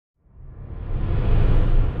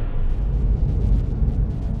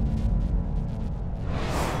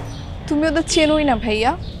তুমি ওদের চেনোই না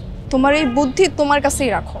ভাইয়া, তোমার এই বুদ্ধি তোমার কাছেই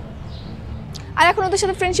রাখো। আর এখন ওদের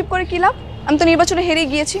সাথে ফ্রেন্ডশিপ করে কী লাভ? আমি তো নির্বাচনে হেরে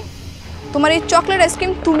গিয়েছি। তোমার এই চকলেট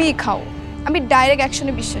আইসক্রিম তুমিই খাও, আমি ডাইরেক্ট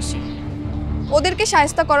অ্যাকশনে বিশ্বাসী। ওদেরকে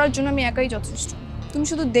শায়েস্তা করার জন্য আমি একাই যথেষ্ট। তুমি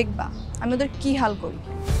শুধু দেখবা আমি ওদের কি হাল করি।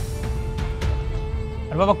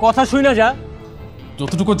 আর বাবা কথা শুই না যা।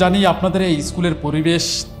 যতটুকু জানি আপনাদের এই স্কুলের পরিবেশ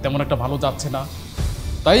তেমন একটা ভালো যাচ্ছে না,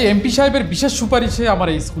 তাই এমপি সাহেবের বিশেষ সুপারিশে আমার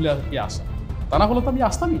এই স্কুলে আর কি আসা, তা না হলে তো আমি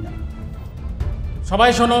আসতামই না।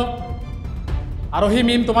 সবাই শোনো, আরোহি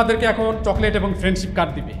মিম তোমাদেরকে এখন চকলেট এবং ফ্রেন্ডশিপ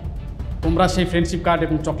কার্ড দিবে। তোমরা সেই ফ্রেন্ডশিপ কার্ড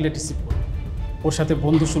এবং চকলেট রিসিভ করবে, ওর সাথে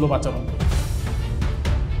বন্ধু সুলভ আচরণ করবে।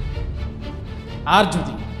 আর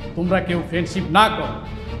যদি তোমরা কেউ ফ্রেন্ডশিপ না করো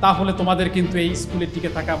তাহলে তোমাদের কিন্তু এই স্কুলে টিকে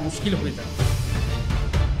থাকা মুশকিল হয়ে যাবে।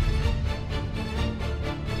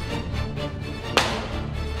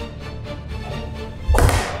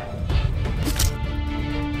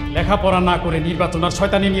 লেখাপড়া না করে নির্বাচন আর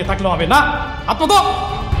শয়তানি নিয়ে থাকলে হবে না। আপনার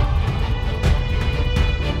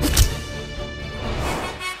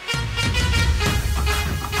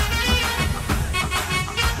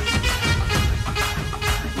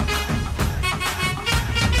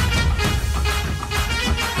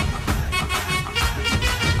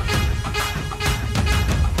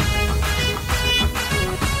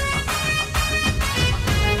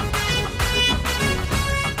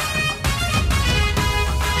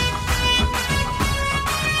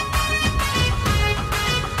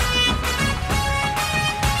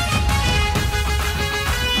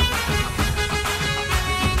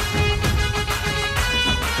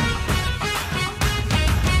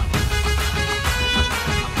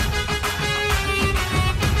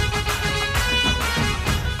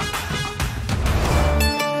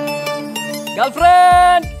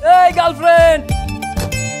গার্লফ্রেন্ড, এই গার্লফ্রেন্ড,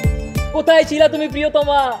 কোথায় ছিলা তুমি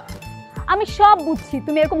প্রিয়তমা? আমি সব বুঝছি,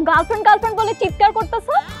 তুমি এরকম গার্লফ্রেন্ড গার্লফ্রেন্ড বলে চিৎকার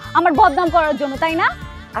করতেছো আমার বদনাম করার জন্য, তাই না?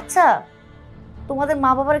 আচ্ছা, তোমাদের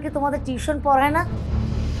মা বাবারা কি তোমাদের টিউশন পড়ায় না?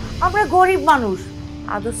 আমরা গরিব মানুষ,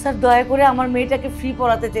 আদর স্যার দয়া করে আমার মেয়েটাকে ফ্রি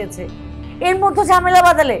পড়াতে চেয়েছে, এর মধ্যে ঝামেলা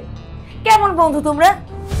বাদালে কেমন বন্ধু তোমরা?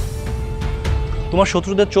 তোমার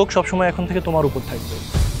শত্রুদের চোখ সবসময় এখন থেকে তোমার উপর থাকবে।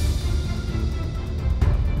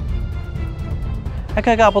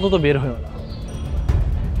 একা একা আপাতত বের হয়েও না।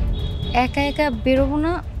 একা একা বেরোবো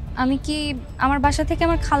না? আমি কি আমার বাসা থেকে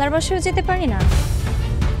আমার খালার বাসায় যেতে পারি না?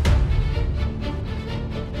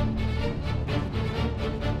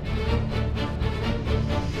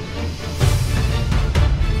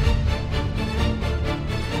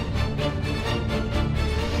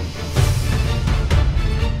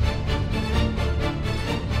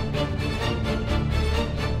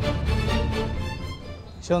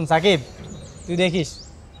 শোন সাকিব, তুই দেখিস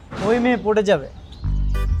ওই মেয়ে পড়ে যাবে।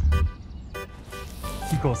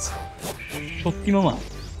 কি করছ? সত্যি মামা?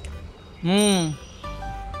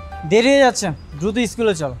 দেরি হয়ে যাচ্ছে, দ্রুত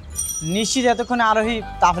স্কুলে চল। নিশ্চিত এতক্ষণে আরোহী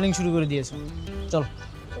তাফলিং শুরু করে দিয়েছে। চল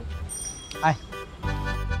আয়।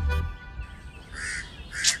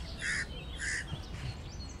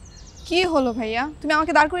 কি হলো ভাইয়া, তুমি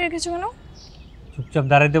আমাকে দাঁড় করে রেখেছো কেন? চুপচাপ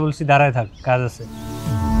দাঁড়াইতে বলছি, দাঁড়ায় থাক, কাজ আছে।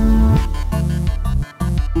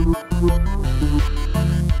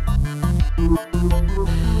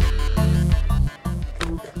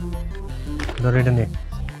 ধর এটা নে।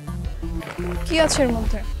 কি আছে এর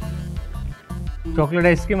মধ্যে? চকলেট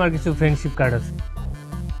আইসক্রিম আর কিছু ফ্রেন্ডশিপ কার্ড আছে।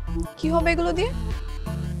 কি হবে এগুলো দিয়ে?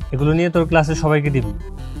 এগুলো নিয়ে তোর ক্লাসে সবাইকে দিবি,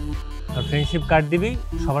 আর ফ্রেন্ডশিপ কার্ড দিবি,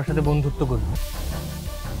 সবার সাথে বন্ধুত্ব করবি।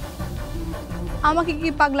 আমাকে কি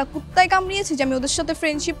পাগলা কুত্তায় কামড়িয়েছে যে আমি ওদের সাথে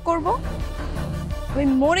ফ্রেন্ডশিপ করব? আমি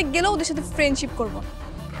মরে গেলেও ওদের সাথে ফ্রেন্ডশিপ করব না।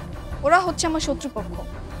 ওরা হচ্ছে আমার শত্রুপক্ষ,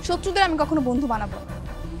 শত্রুদের আমি কখনো বন্ধু বানাবো না।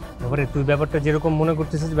 এবারে তুই ব্যাপারটা যেরকম মনে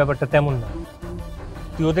করতেছিস ব্যাপারটা তেমন না।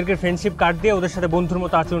 তুই ওদেরকে ফ্রেন্ডশিপ কার্ড দিয়ে ওদের সাথে বন্ধুর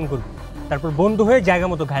মতো আচরণ করবি, তারপর বন্ধু হয়ে জায়গা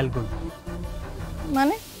মতো ঘায়ল করবি।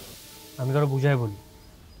 মানে? আমি ধরো বুঝাই বলি,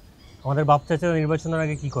 আমাদের বাপ চাচারা নির্বাচনের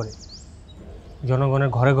আগে কি করে? জনগণের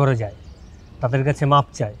ঘরে ঘরে যায়, তাদের কাছে মাপ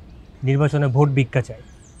চায়, নির্বাচনে ভোট ভিক্ষা চায়।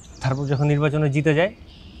 তারপর যখন নির্বাচনে জিতে যায়,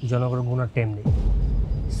 জনগণের গুণার টাইম নেই।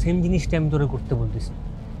 সেম জিনিসটা আমি ধরে করতে বলতেছি,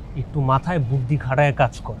 একটু মাথায় বুদ্ধি খাটায়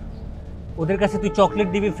কাজ কর। ওদের কাছে তুই চকলেট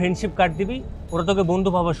দিবি, ফ্রেন্ডশিপ কার্ড দিবি, ওরা তোকে বন্ধু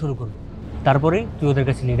ভাবা শুরু করবে, তারপরে তুই ওদের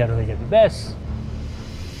কাছে লিডার হয়ে যাবি, ব্যাস।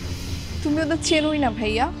 তুমি ওদের চেনোই না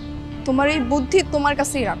ভাইয়া, তোমার এই বুদ্ধি তোমার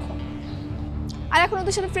কাছেই রাখো। আর এখন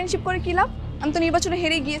ওদের সাথে ফ্রেন্ডশিপ করে কী লাভ? আমি তো নির্বাচনে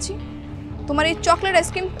হেরে গিয়েছি। তোমার এই চকলেট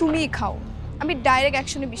আইসক্রিম তুমিই খাও, আমি ডাইরেক্ট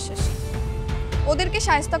অ্যাকশনে বিশ্বাসী। ওদেরকে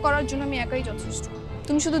শায়েস্তা করার জন্য আমি একাই যথেষ্ট।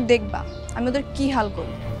 তুমি শুধু দেখবা আমি ওদের কি হাল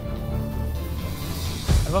করি।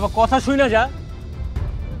 আর বাবা কথা শুই না যা।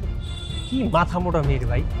 কি মাথা মোটা মেয়ের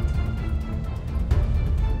ভাই।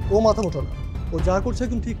 ও মাথা মোটা না, ও যা করছে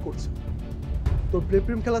একদম ঠিক করছে। তোর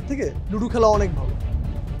প্রেম খেলার থেকে লুডো খেলা অনেক ভালো।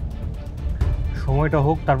 সময়টা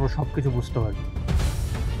হোক, তারপর সব কিছু বুঝতে পারবি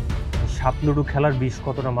 7 লুডো খেলার বিষ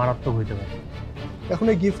কতটা মারাত্মক হইতে পারে। এখন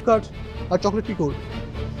এই গিফট কার্ড আর চকলেট কি করবি?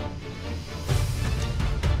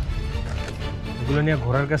 এগুলো নিয়ে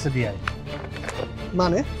ঘোড়ার কাছে দিয়ে আয়।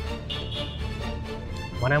 মানে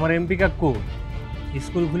আমার এমপি কাকু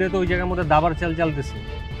স্কুল খুলে তো ওই জায়গার মধ্যে দাবার চাল চালতেছে,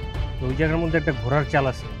 তো ওই জায়গার মধ্যে একটা ঘোড়ার চাল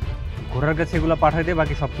আছে, ঘোড়ার কাছে এগুলো পাঠাই দিয়ে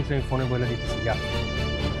বাকি সব কিছু আমি ফোনে বলে দিতেছি। যা।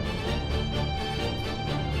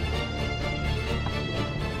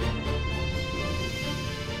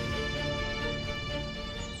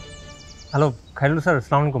 হ্যালো খাইরুল স্যার,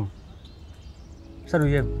 আসসালামু আলাইকুম স্যার।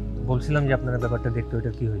 ওই যে বলছিলাম যে আপনারা ব্যাপারটা দেখতে,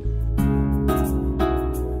 ওইটা কি হইল?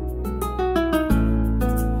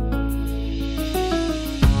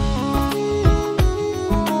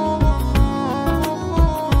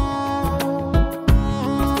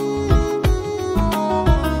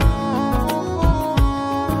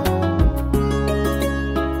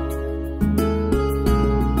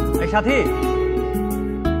 সাথী,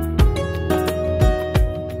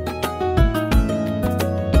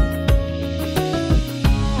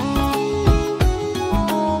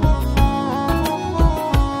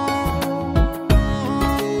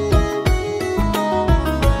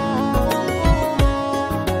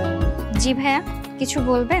 জি ভাইয়া, কিছু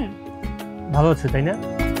বলবেন? ভালো আছে তাই না?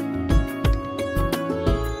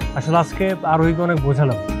 আসলে আজকে আরোহীকে অনেক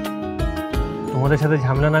বোঝালাম তোমাদের সাথে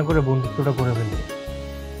ঝামেলা না করে বন্ধুত্বটা করে ফেলবে,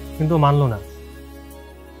 কিন্তু মানলো না।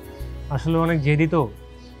 আসলে অনেক জেদি তো,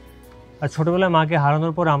 আর ছোটবেলায় মাকে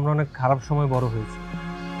হারানোর পর আমরা অনেক খারাপ সময় বড় হয়েছি,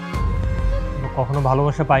 কখনো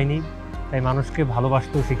ভালোবাসা পাইনি, তাই মানুষকে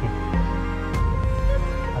ভালোবাসতেও শিখিনি।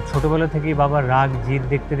 আর ছোটবেলা থেকেই বাবার রাগ জিদ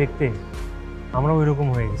দেখতে দেখতে আমরাও এরকম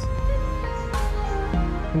হয়ে গেছি।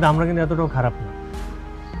 কিন্তু আমরা কিন্তু এতটাও খারাপ না,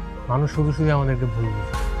 মানুষ শুধু শুধু আমাদেরকে ভুল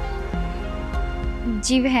বুঝে।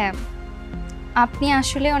 জি ভাইয়া, আপনি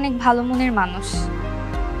আসলে অনেক ভালো মনের মানুষ,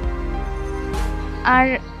 আর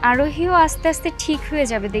আরোহীও আস্তে আস্তে ঠিক হয়ে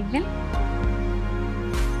যাবে, দেখবেন।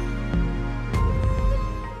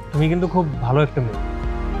 তুমি কিন্তু খুব ভালো একটা মেয়ে।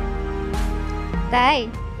 তাই?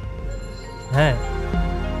 হ্যাঁ,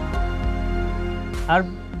 আর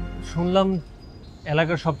শুনলাম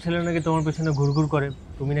এলাকার সব ছেলেরা নাকি তোমার পেছনে ঘুরঘুর করে,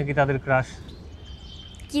 তুমি নাকি তাদের ক্রাশ।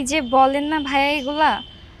 কি যে বলেন না ভাইয়া এগুলা।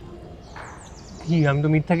 কি, আমি তো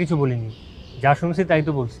মিথ্যা কিছু বলিনি, যা শুনছি তাই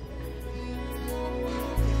তো বলছি।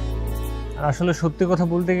 আর আসলে সত্যি কথা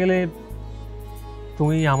বলতে গেলে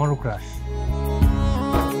তুমি আমারও ক্রাশ।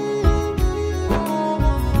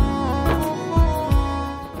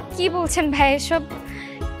 কি বলছেন ভাই এসব?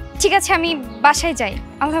 ঠিক আছে, আমি বাসায় যাই।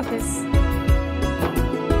 আল্লাহ হাফেজ।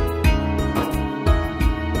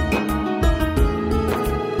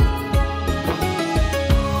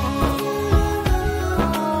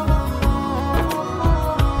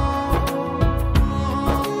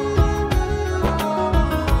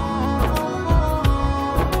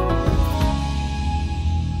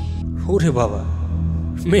 ওরে বাবা,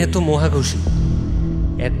 মেয়ে তো মহা খুশি।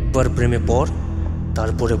 একবার প্রেমে পড়,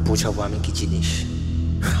 তারপরে বোঝাবো আমি কি জিনিস।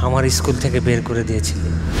 আমার স্কুল থেকে বের করে দিয়েছিল,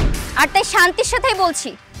 আর তাই শান্তির সাথেই বলছি,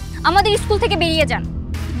 আমাদের স্কুল থেকে বেরিয়ে যান।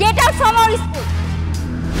 Get out from our school.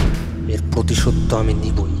 এর প্রতিশোধ তো আমি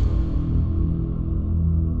নিবই।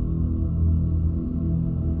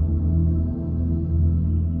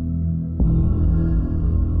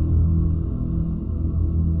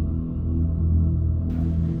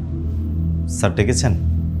 স্যার ডেকেছেন?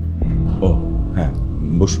 ও হ্যাঁ,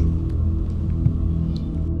 বসুন।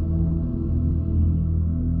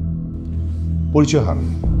 পরিচয় হন,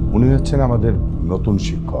 উনি হচ্ছেন আমাদের নতুন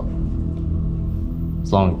শিক্ষক।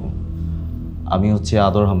 আসসালামু আলাইকুম, আমি হচ্ছে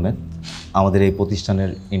আদর আহমেদ, আমাদের এই প্রতিষ্ঠানের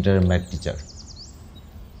ইন্টারমিডিয়েট টিচার।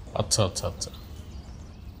 আচ্ছা আচ্ছা আচ্ছা,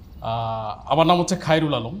 আমার নাম হচ্ছে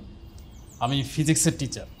খায়রুল আলম, আমি ফিজিক্সের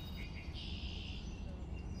টিচার।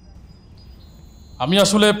 আমি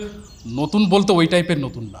আসলে নতুন বলতে ওই টাইপের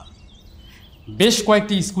নতুন না, বেশ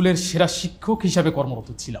কয়েকটি স্কুলের সেরা শিক্ষক হিসাবে কর্মরত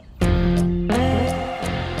ছিলাম।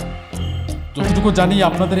 যতটুকু জানি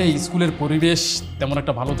আপনাদের এই স্কুলের পরিবেশ তেমন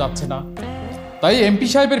একটা ভালো যাচ্ছে না, তাই এমপি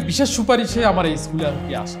সাহেবের বিশেষ সুপারিশে আমার এই স্কুলে আর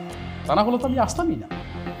কি আসা, তা না হলে তো আমি আসতামই না।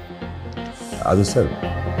 আদর স্যার,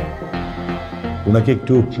 ওনাকে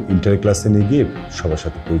একটু ইন্টার ক্লাসে নিয়ে গিয়ে সবার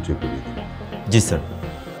সাথে পরিচয় করিয়ে দিন। জি স্যার,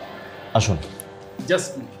 আসুন।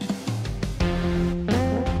 জাস্ট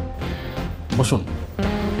বসুন,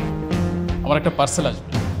 আমার একটা পার্সেল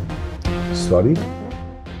আসবে। সরি?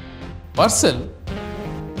 পার্সেল?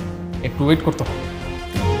 একটু ওয়েট করতে হবে।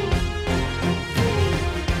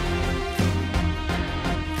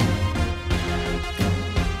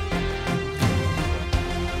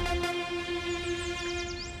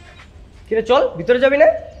 কিরে চল, ভিতরে যাবি না?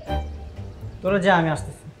 তোরা যা, আমি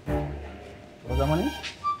আসতেছি। তোরা মানে?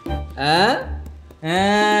 হ্যাঁ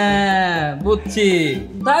হ্যাঁ বুঝছি,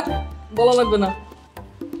 থাক বলা লাগবে না।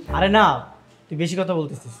 আরে না, তুই বেশি কথা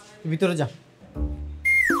বলতেছিস, তুই ভিতরে যা।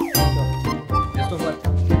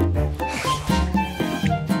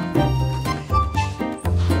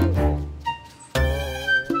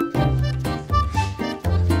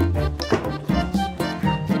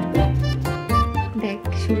 দেখ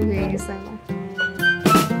শুরু হয়ে গেছে আমার।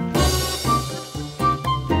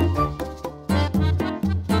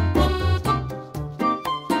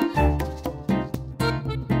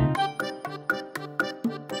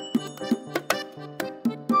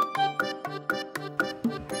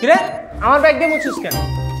 কিরে আমার ব্যাগ দিয়ে মুছিস কেন?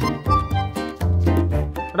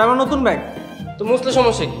 ওটা আমার নতুন ব্যাগ। তো মুছলে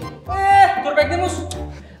সমস্যা কি? তোর ব্যাগ দিয়ে মুছ।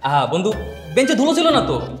 বন্ধু বেঞ্চে ধুলো ছিল না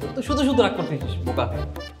তো, তো শুধু শুধু রাগ করতেছিস বোকা।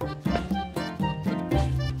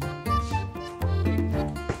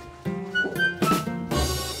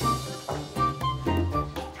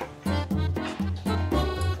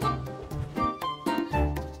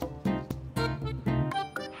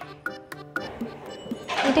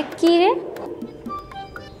 এটা কি রে?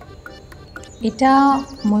 এটা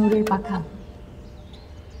ময়ূরের পাখা।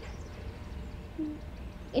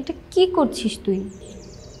 এটা কি করছিস তুই?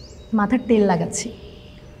 মাথার তেল লাগাচ্ছি।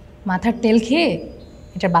 মাথার তেল খেয়ে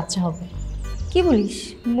এটার বাচ্চা হবে। কি বলিস,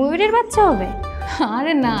 ময়ূরের বাচ্চা হবে?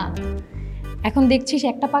 আরে না, এখন দেখছিস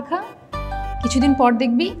একটা পাখা, কিছুদিন পর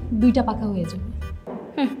দেখবি 2টা পাখা হয়ে যাবে।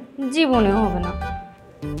 জীবনেও হবে না।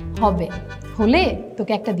 হবে, হলে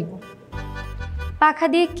তোকে একটা দিব। পাখা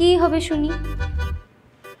দিয়ে কি হবে শুনি?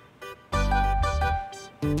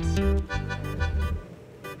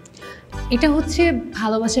 এটা হচ্ছে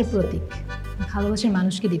ভালোবাসার প্রতীক, ভালোবাসার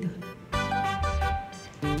মানুষকে দিতে হয়।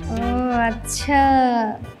 ও আচ্ছা,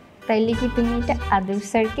 তাইলে কি তুমি এটা আদর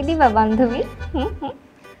স্যারকে দিবা বান্ধবী?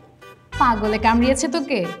 পাগলে কামড়িয়েছে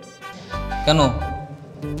তোকে? কেন,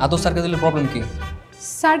 আদর স্যারকে দিলে প্রবলেম কি?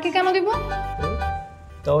 স্যারকে কেন দিব?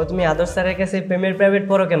 তবে তুমি আদর স্যারের কাছে প্রেমের প্রাইভেট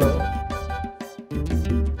পড়ো কেন?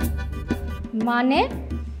 মানে?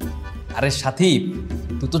 আরে সাথী,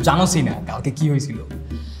 তুই তো জানোসই না কালকে কি হয়েছিল।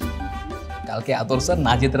 কালকে আদর স্যার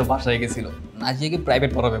নাজিয়াদের বাসায় গেছিল, নাজিয়াকে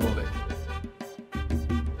প্রাইভেট পড়াবে বলে।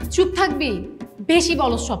 চুপ থাকবি, বেশি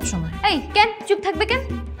বলস সব সময়। এই কেন চুপ থাকবে কেন?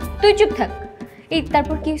 তুই চুপ থাক। এই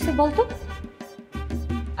তারপর কি হয়েছে বলতো?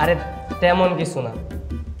 আরে তেমন কিছু না,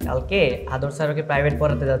 কালকে আদর স্যার ওকে প্রাইভেট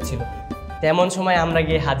পড়াতে যাচ্ছিল, তেমন সময় আমরা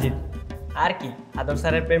গিয়ে হাজির। আর কি, আদর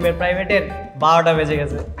স্যারের প্রেমের প্রাইভেটের 12টা বেজে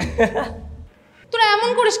গেছে। তোরা এমন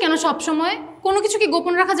করিস কেন সব সময়? কোনো কিছু কি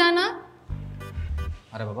গোপন রাখা যায় না?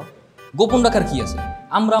 আরে বাবা, গোপন রাখার কি আছে?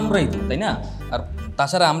 আমরাই তো, তাই না? আর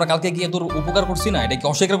তাছাড়া আমরা কালকে গিয়ে তোর উপকার করছি না, এটা কি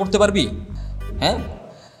অস্বীকার করতে পারবি? হ্যাঁ,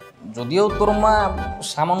 যদিও তোর মা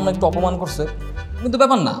সামান্য একটু অপমান করছে, কিন্তু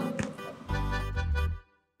ব্যাপার না।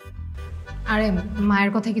 আরে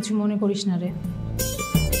মায়ের কথা কিছু মনে করিস না রে।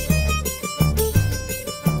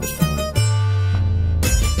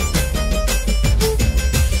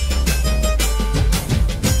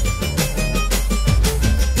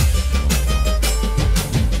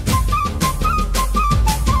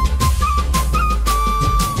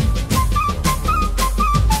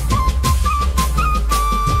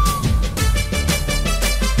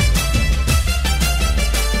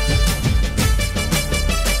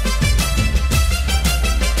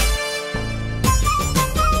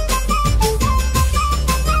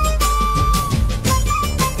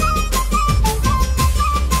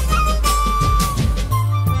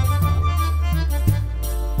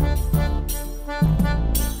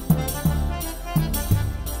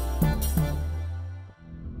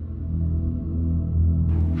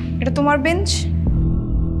 এটা তোমার বেঞ্চ,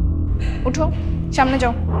 উঠো সামনে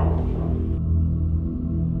যাও।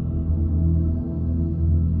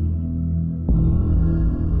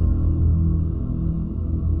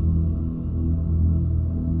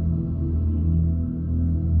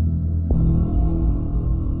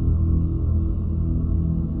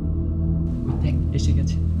 এসে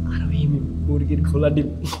গেছে আরোহি মিম, মুরগির খোলা ডিম।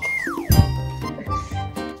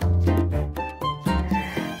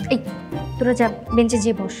 এই তোরা যা, বেঞ্চে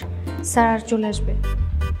যেয়ে বস, স্যার আর চলে আসবে।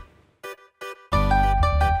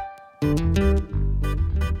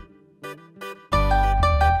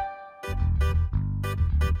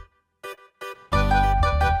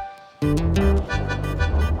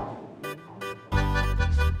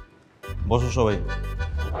 বসো সবাই।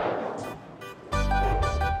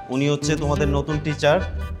 উনি হচ্ছে তোমাদের নতুন টিচার,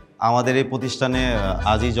 আমাদের এই প্রতিষ্ঠানে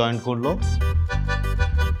আজই জয়েন করলো।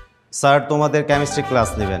 স্যার তোমাদের কেমিস্ট্রি ক্লাস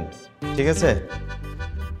নেবেন, ঠিক আছে?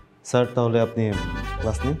 স্যার তাহলে আপনি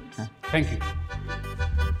ক্লাস নিন। হ্যাঁ, থ্যাংক ইউ।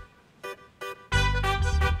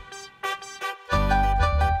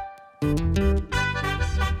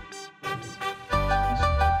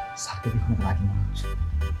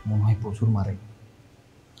 মনে হয় প্রচুর মারে।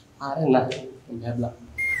 আরে না, ভেবলা।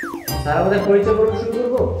 স্যার আমাদের পরিচয় পর্ব শুরু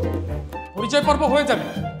করবো? পরিচয় পর্ব হয়ে যাবে,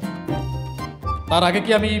 তার আগে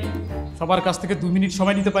কি আমি সবার কাছ থেকে 2 মিনিট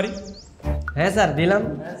সময় নিতে পারি? হ্যাঁ স্যার, দিলাম।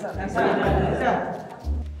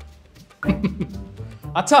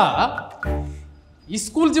 আচ্ছা,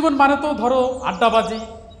 স্কুল জীবন মানে তো ধরো আড্ডাবাজি,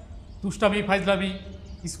 দুষ্টামি, ফাইজলামি,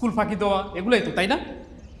 স্কুল ফাঁকি দেওয়া, এগুলোই তো, তাই না?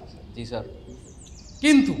 জি স্যার।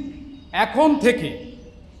 কিন্তু এখন থেকে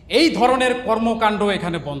এই ধরনের কর্মকাণ্ড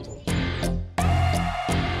এখানে বন্ধ।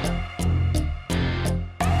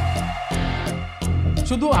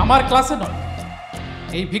 শুধু আমার ক্লাসে নয়,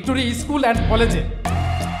 এই ভিক্টোরি স্কুল অ্যান্ড কলেজে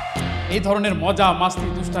এই ধরনের মজা, মাস্তি,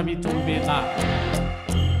 দুষ্টামি চলবে না।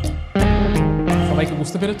 সবাইকে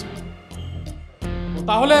বুঝতে পেরেছ?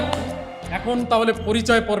 তাহলে এখন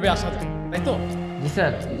পরিচয় পর্বে আসা যায়, তাই তো? জি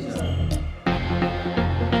স্যার।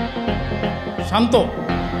 শান্ত,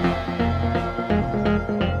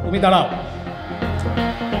 তুমি দাঁড়াও।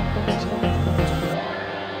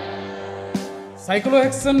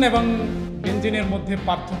 সাইক্লোহেক্সেন এবং বেনজিনের মধ্যে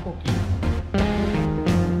পার্থক্য কি?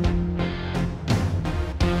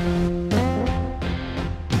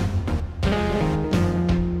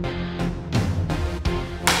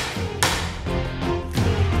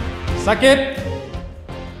 সাকিব,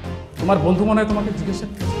 তোমার বন্ধু মনে হয় তোমাকে জিজ্ঞাসা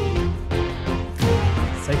করছে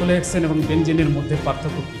সাইক্লোহেক্সেন এবং বেনজিনের মধ্যে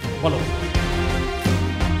পার্থক্য কি, বলো।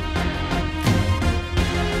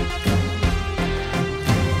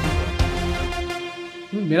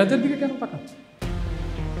 তুমি মিরাজের দিকে কেন তাকাচ্ছ?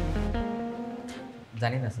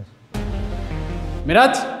 জানি না স্যার।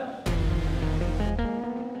 মিরাজ,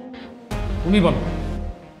 তুমি বলো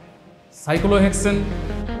সাইক্লোহেক্সেন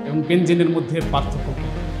এবং বেনজিনের মধ্যে পার্থক্য কি?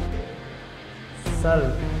 স্যার,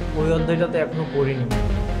 ওই অধ্যায়টা তো এখনো পড়িনি।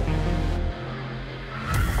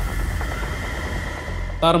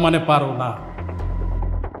 তার মানে পারো না।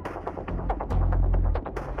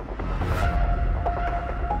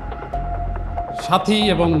 সাথী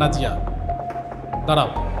এবং নাজিয়া, দাঁড়াও।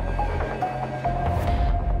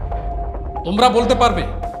 তোমরা বলতে পারবে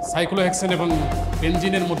সাইক্লোহেক্সেন এবং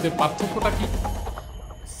বেনজিনের মধ্যে পার্থক্যটা কি?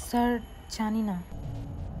 স্যার, জানি না।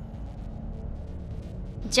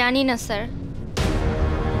 জানি না স্যার।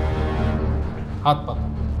 হাত পা।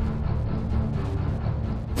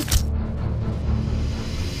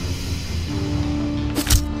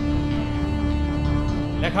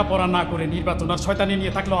 লেখাপড়া না করে নির্বাচন আর শয়তানি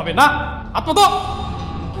নিয়ে থাকলে হবে না। আত্মদ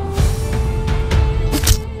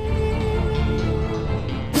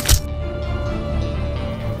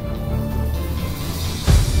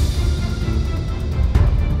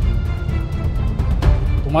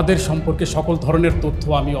তোমাদের সম্পর্কে সকল ধরনের তথ্য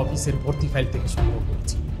আমি অফিসের ভর্তি ফাইল থেকে সংগ্রহ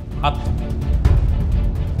করেছি। হাত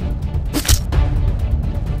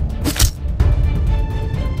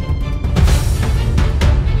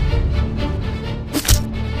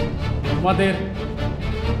তোমাদের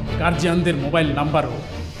গার্জিয়ানদের মোবাইল নাম্বারও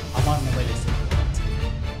আমার মোবাইলে সেভ করা আছে।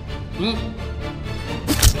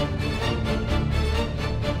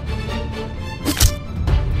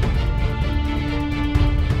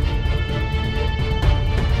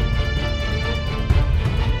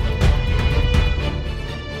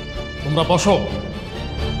 তোমরা বসো।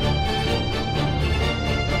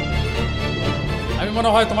 আমি মনে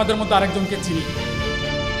হয় তোমাদের মধ্যে আরেকজনকে চিনি,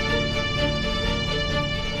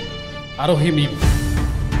 আরোহি মিম।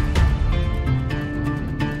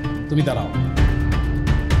 তুমি দাঁড়াও।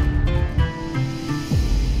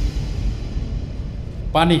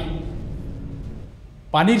 পানি,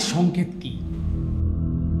 পানির সংকেত কি?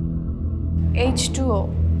 H2O।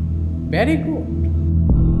 Very good.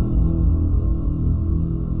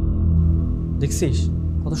 দেখছিস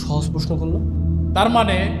কত সহজ প্রশ্ন করলো। তার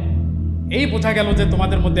মানে এই বোঝা গেল যে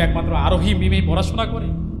তোমাদের মধ্যে একমাত্র আরোহি মিমই পড়াশোনা করে।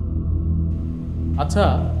 আচ্ছা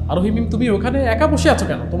আরোহি মিম, তুমি ওখানে একা বসে আছো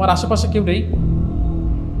কেন? তোমার আশেপাশে কেউ নেই?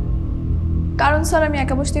 কারণ স্যার আমি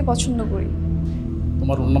একা বসতেই পছন্দ করি।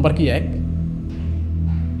 তোমার রোল নাম্বার কি 1?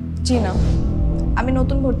 জি না, আমি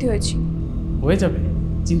নতুন ভর্তি হয়েছি। হয়ে যাবে,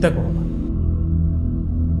 চিন্তা করো না।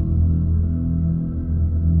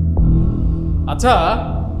 আচ্ছা,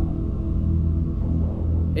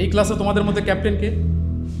 এই ক্লাসে তোমাদের মধ্যে ক্যাপ্টেন কে?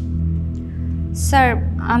 স্যার,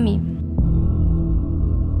 আমি।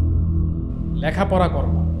 লেখাপড়া করো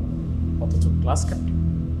না অথচ ক্লাস ক্যাপ্টেন।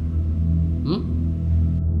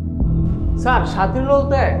 স্যার, সাথীর রোল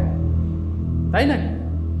তো এক। তাই নাকি?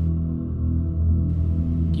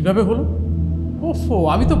 কিভাবে হলো? ওফো,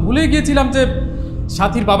 আমি তো ভুলে গিয়েছিলাম যে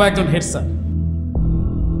সাথীর বাবা একজন হেড স্যার।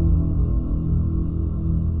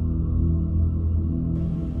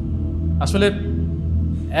 আসলে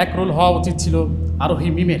এক রোল হওয়া উচিত ছিল আরোহি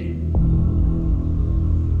মিমের।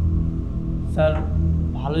 স্যার,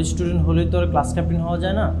 ভালো স্টুডেন্ট হলেই তো আর ক্লাস ক্যাপ্টেন হওয়া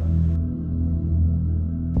যায় না,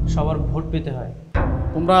 সবার ভোট পেতে হয়।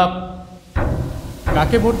 তোমরা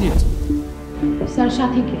কাকে ভোট দিয়েছো? স্যার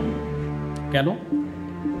সাথীকে। কেন?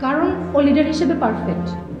 কারণ ও লিডার হিসেবে পারফেক্ট,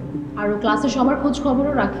 আর ও ক্লাসে সবার খোঁজ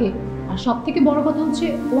খবরও রাখে, আর সব থেকে বড় কথা হচ্ছে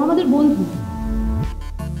ও আমাদের বন্ধু।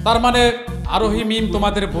 তার মানে আরোহী মিম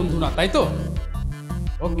তোমাদের বন্ধু না, তাই তো?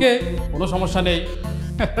 ওকে, কোনো সমস্যা নেই।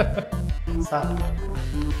 স্যার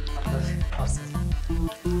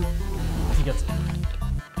ঠিক আছে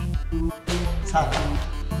স্যার,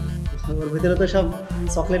 ওর ভিতরে তো সব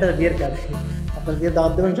চকলেট আর বিয়ের কার্ড, আপনার বিয়ের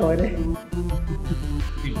দাওয়াত দেবেন সবাই রে।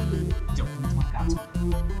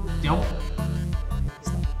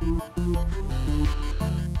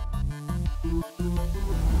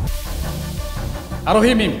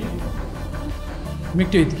 আরোহী মিম, তুমি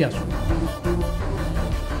একটু এদিকে আসো।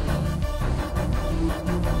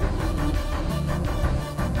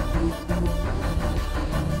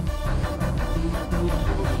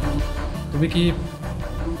 তুমি কি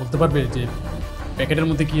বলতে পারবে যে প্যাকেটের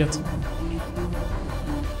মধ্যে কি আছে?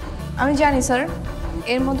 আমি জানি স্যার,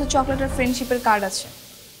 এর মধ্যে চকলেট আর ফ্রেন্ডশিপের কার্ড আছে।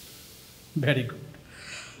 Very good.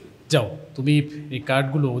 যাও, তুমি এই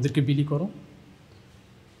কার্ডগুলো ওদেরকে বিলি করো,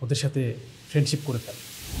 ওদের সাথে ফ্রেন্ডশিপ করে ফেলো।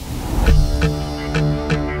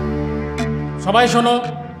 সবাই শোনো,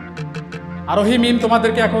 আরোহী মিম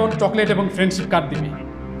তোমাদেরকে এখন চকলেট এবং ফ্রেন্ডশিপ কার্ড দিবে।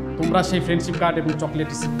 তোমরা সেই ফ্রেন্ডশিপ কার্ড এবং চকলেট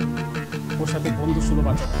ওর সাথে বন্ধু সুলভ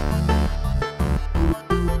আছে।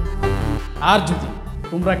 আর যদি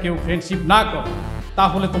তোমরা কেউ ফ্রেন্ডশিপ না করো,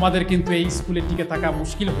 তাহলে তোমাদের কিন্তু এই স্কুলে টিকে থাকা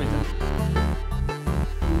মুশকিল হয়ে যাবে।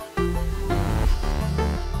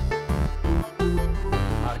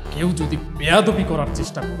 আর কেউ যদি বেয়াদবি করার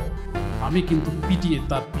চেষ্টা করে, আমি কিন্তু পিটিয়ে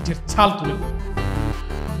তার পিঠের ছাল তুলে দেব।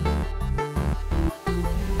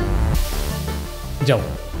 যাও,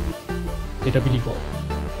 এটা বিলি করো।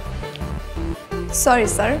 সরি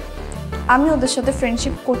স্যার, আমি ওদের সাথে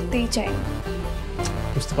ফ্রেন্ডশিপ করতেই চাই।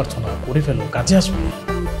 বুঝতে পারছো না? করে ফেলো, কাজে আসবে।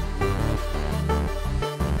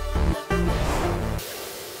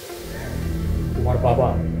 তোমার বাবা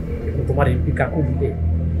এবং তোমার এমপি কাকু মিলে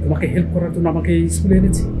তোমাকে হেল্প করার জন্য আমাকে এই স্কুলে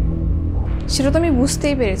এনেছে। সেটা তো আমি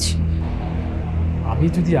বুঝতেই পেরেছি। আমি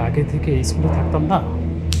যদি আগে থেকে এই স্কুলে থাকতাম না,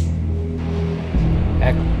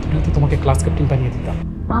 এক তো তোমাকে ক্লাস ক্যাপ্টেন বানিয়ে দিতাম।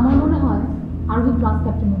 আমার মনে হয় আরোহী ক্লাস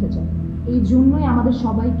ক্যাপ্টেন হতে চায়, এই জন্যই আমাদের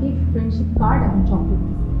সবাইকে ফ্রেন্ডশিপ কার্ড এবং চকলেট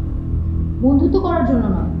দিচ্ছে। বন্ধুত্ব করার জন্য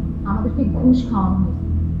নয়, আমাদেরকে ঘুষ খাওয়ানো হয়েছে।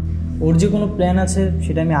 ওর যে কোনো প্ল্যান আছে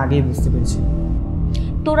সেটা আমি আগেই বুঝতে পেরেছি।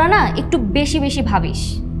 তোরা না একটু বেশি বেশি ভাবিস।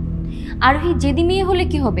 আরোহী যেদি মেয়ে হলে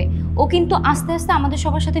কি হবে, ও কিন্তু আস্তে আস্তে আমাদের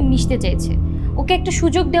সবার সাথে মিশতে চাইছে। ওকে একটা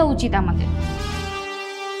সুযোগ দেওয়া উচিত আমাদের।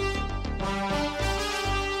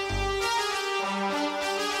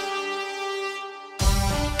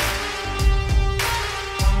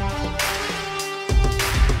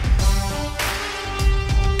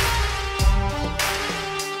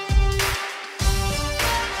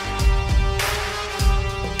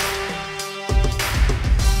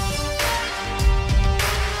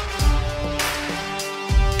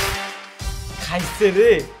 খাইছে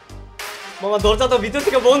রে মামা, দরজা তো ভিতর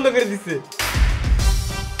থেকে বন্ধ করে দিছে।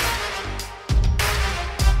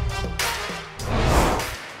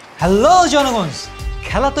 হ্যালো জনগণ,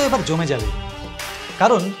 খেলা তো এবার জমে যাবে,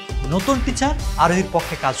 কারণ নতুন টিচার আরোহীর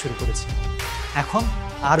পক্ষে কাজ শুরু করেছে। এখন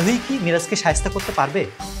আরোহী কি মিরাজকে শায়েস্তা করতে পারবে?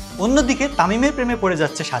 অন্যদিকে তামিমের প্রেমে পড়ে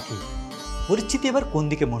যাচ্ছে সাথী। পরিস্থিতি এবার কোন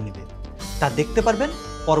দিকে মোড় নেবে তা দেখতে পারবেন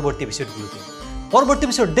পরবর্তী এপিসোডগুলোতে। পরবর্তী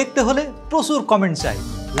এপিসোড দেখতে হলে প্রচুর কমেন্ট চাই,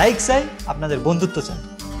 লাইক চাই, আপনাদের বন্ধুত্ব চাই।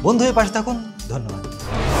 বন্ধু হয়ে পাশে থাকুন। ধন্যবাদ।